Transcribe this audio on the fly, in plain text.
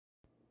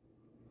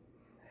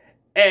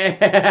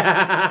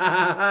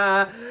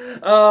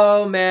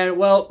Oh, man.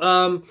 Well,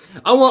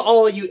 I want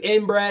all of you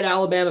inbred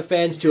Alabama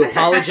fans to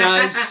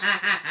apologize.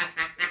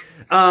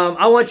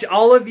 I want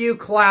all of you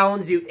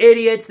clowns, you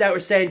idiots that were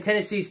saying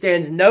Tennessee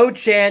stands no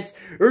chance.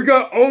 We're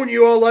going to own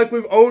you all like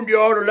we've owned you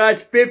all the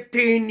last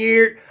 15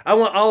 years. I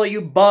want all of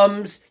you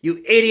bums,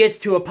 you idiots,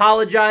 to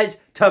apologize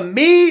to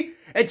me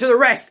and to the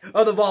rest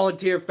of the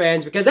Volunteer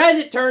fans. Because as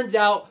it turns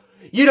out,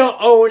 you don't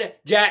own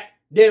jack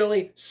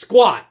diddly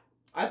squat.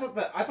 I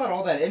thought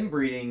all that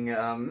inbreeding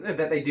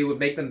that they do would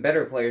make them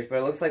better players, but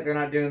it looks like they're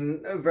not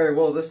doing very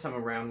well this time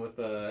around with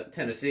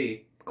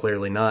Tennessee.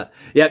 Clearly not.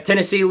 Yep,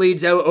 Tennessee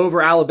leads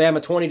over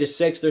Alabama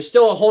 20-6. There's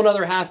still a whole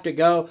other half to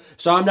go,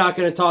 so I'm not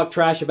going to talk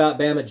trash about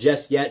Bama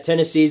just yet.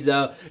 Tennessee,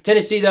 though,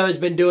 has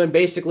been doing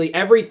basically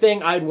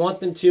everything I'd want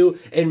them to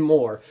and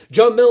more.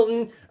 Joe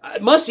Milton,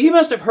 he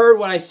must have heard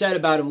what I said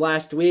about him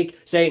last week,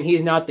 saying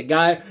he's not the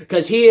guy,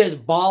 because he is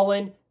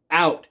balling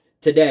out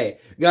today.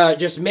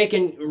 Just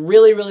making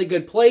really, really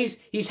good plays.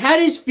 He's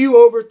had his few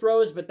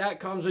overthrows, but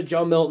that comes with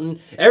Joe Milton.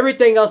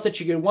 Everything else that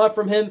you could want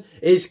from him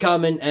is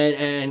coming,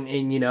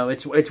 and you know,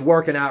 it's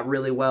working out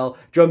really well.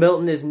 Joe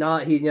Milton is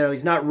not,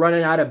 he's not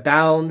running out of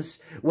bounds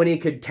when he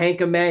could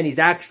tank a man. He's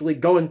actually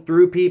going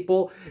through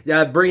people,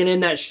 bringing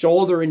in that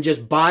shoulder and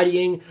just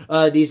bodying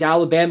these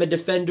Alabama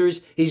defenders.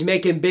 He's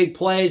making big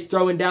plays,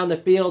 throwing down the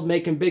field,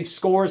 making big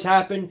scores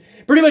happen.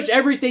 Pretty much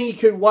everything you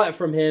could want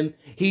from him,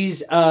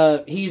 he's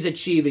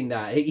achieving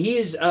that. He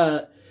is,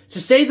 to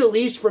say the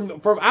least,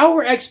 from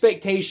our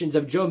expectations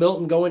of Joe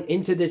Milton going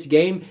into this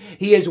game,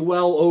 he is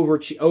well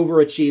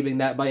overachieving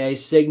that by a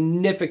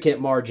significant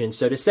margin.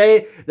 So to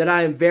say that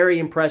I am very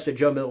impressed with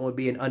Joe Milton would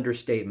be an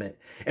understatement.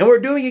 And we're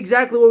doing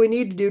exactly what we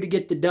need to do to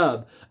get the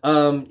dub.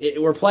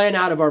 We're playing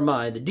out of our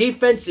mind. The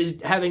defense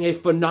is having a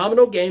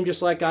phenomenal game,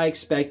 just like I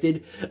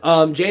expected.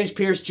 James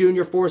Pierce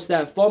Jr. forced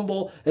that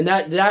fumble, and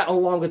that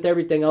along with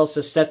everything else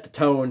has set the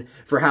tone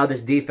for how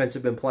this defense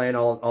has been playing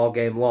all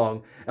game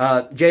long.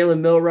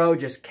 Jalen Milroe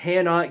just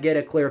cannot get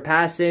a clear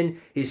pass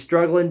in. He's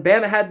struggling.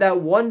 Bama had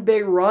that one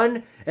big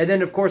run, and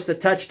then, of course, the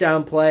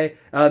touchdown play.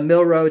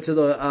 Milroe to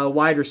the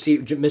wide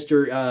receiver,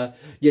 Mr.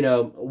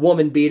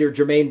 Woman beater,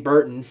 Jermaine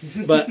Burton.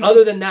 But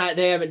other than that,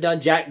 they haven't done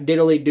jack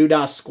diddly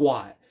doodah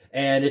squat.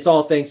 And it's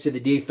all thanks to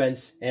the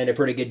defense and a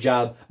pretty good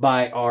job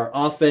by our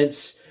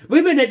offense.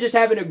 We've been just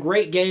having a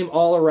great game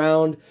all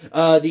around.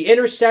 The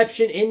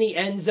interception in the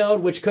end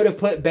zone, which could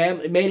have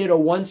made it a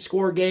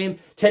one-score game.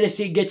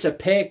 Tennessee gets a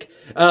pick,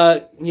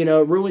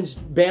 ruins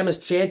Bama's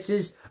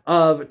chances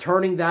of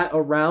turning that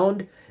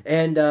around.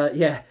 And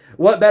yeah,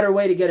 what better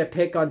way to get a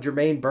pick on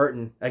Jermaine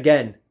Burton?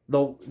 Again,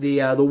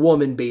 the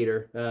woman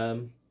beater. I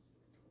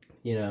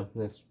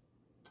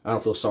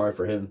don't feel sorry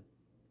for him.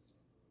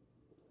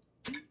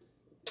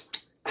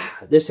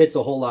 This hits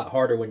a whole lot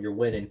harder when you're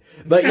winning.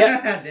 But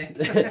yeah,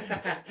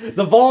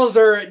 the Vols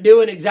are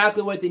doing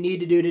exactly what they need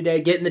to do today,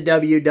 getting the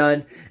W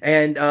done.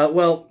 And,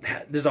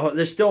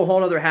 there's still a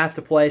whole other half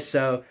to play,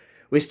 so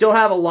we still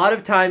have a lot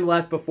of time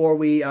left before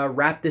we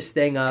wrap this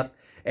thing up.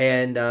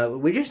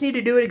 And we just need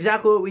to do it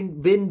exactly what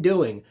we've been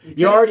doing.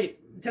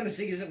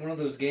 Tennessee isn't one of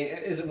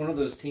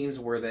those teams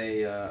where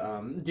they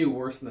do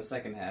worse in the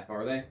second half,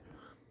 are they?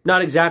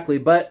 Not exactly,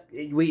 but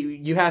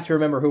you have to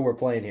remember who we're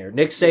playing here.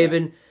 Nick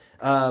Saban.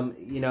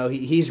 Yeah.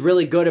 He's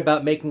really good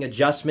about making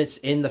adjustments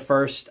in the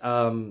first,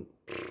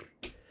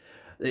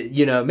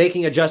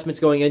 making adjustments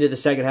going into the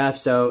second half.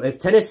 So if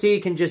Tennessee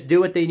can just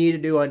do what they need to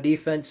do on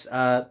defense,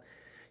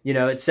 actually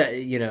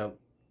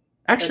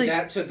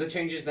adapt to the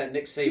changes that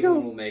Nick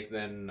Saban will make.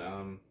 Then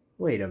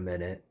wait a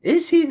minute,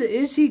 is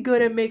he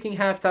good at making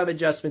halftime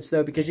adjustments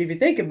though? Because if you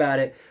think about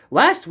it,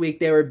 last week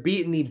they were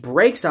beating the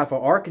brakes off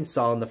of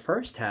Arkansas in the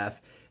first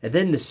half, and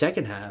then the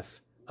second half.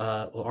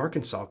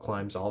 Arkansas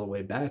climbs all the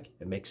way back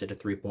and makes it a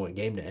 3-point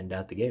game to end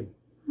out the game.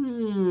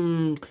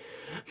 If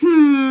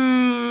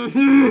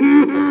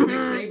Nick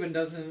Saban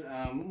doesn't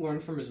learn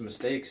from his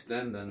mistakes,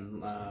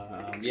 then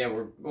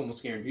we're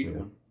almost guaranteed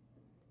one.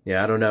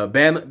 Yeah, I don't know.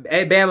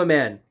 Bama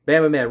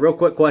man, real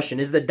quick question.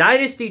 Is the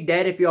dynasty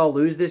dead if y'all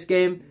lose this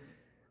game?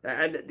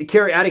 Out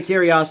of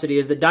curiosity,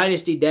 is the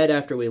dynasty dead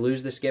after we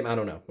lose this game? I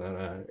don't know.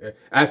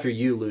 After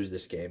you lose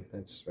this game.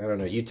 I don't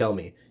know. You tell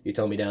me. You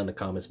tell me down in the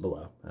comments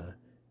below.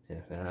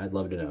 Yeah, I'd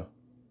love to know.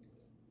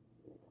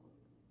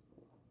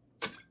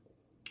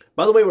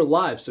 By the way, we're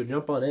live, so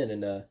jump on in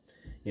and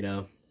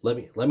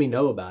let me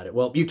know about it.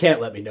 Well, you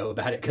can't let me know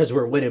about it because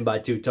we're winning by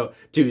two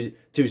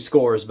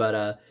scores.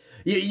 But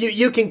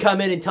you can come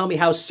in and tell me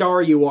how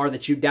sorry you are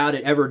that you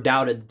ever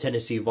doubted the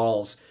Tennessee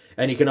Vols,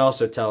 and you can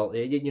also tell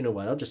you know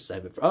what? I'll just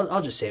save it.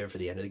 I'll just save it for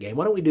the end of the game.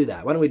 Why don't we do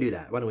that?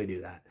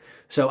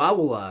 So I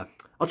will.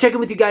 I'll check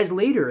in with you guys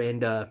later, and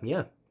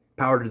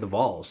power to the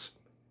Vols.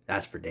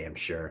 That's for damn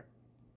sure.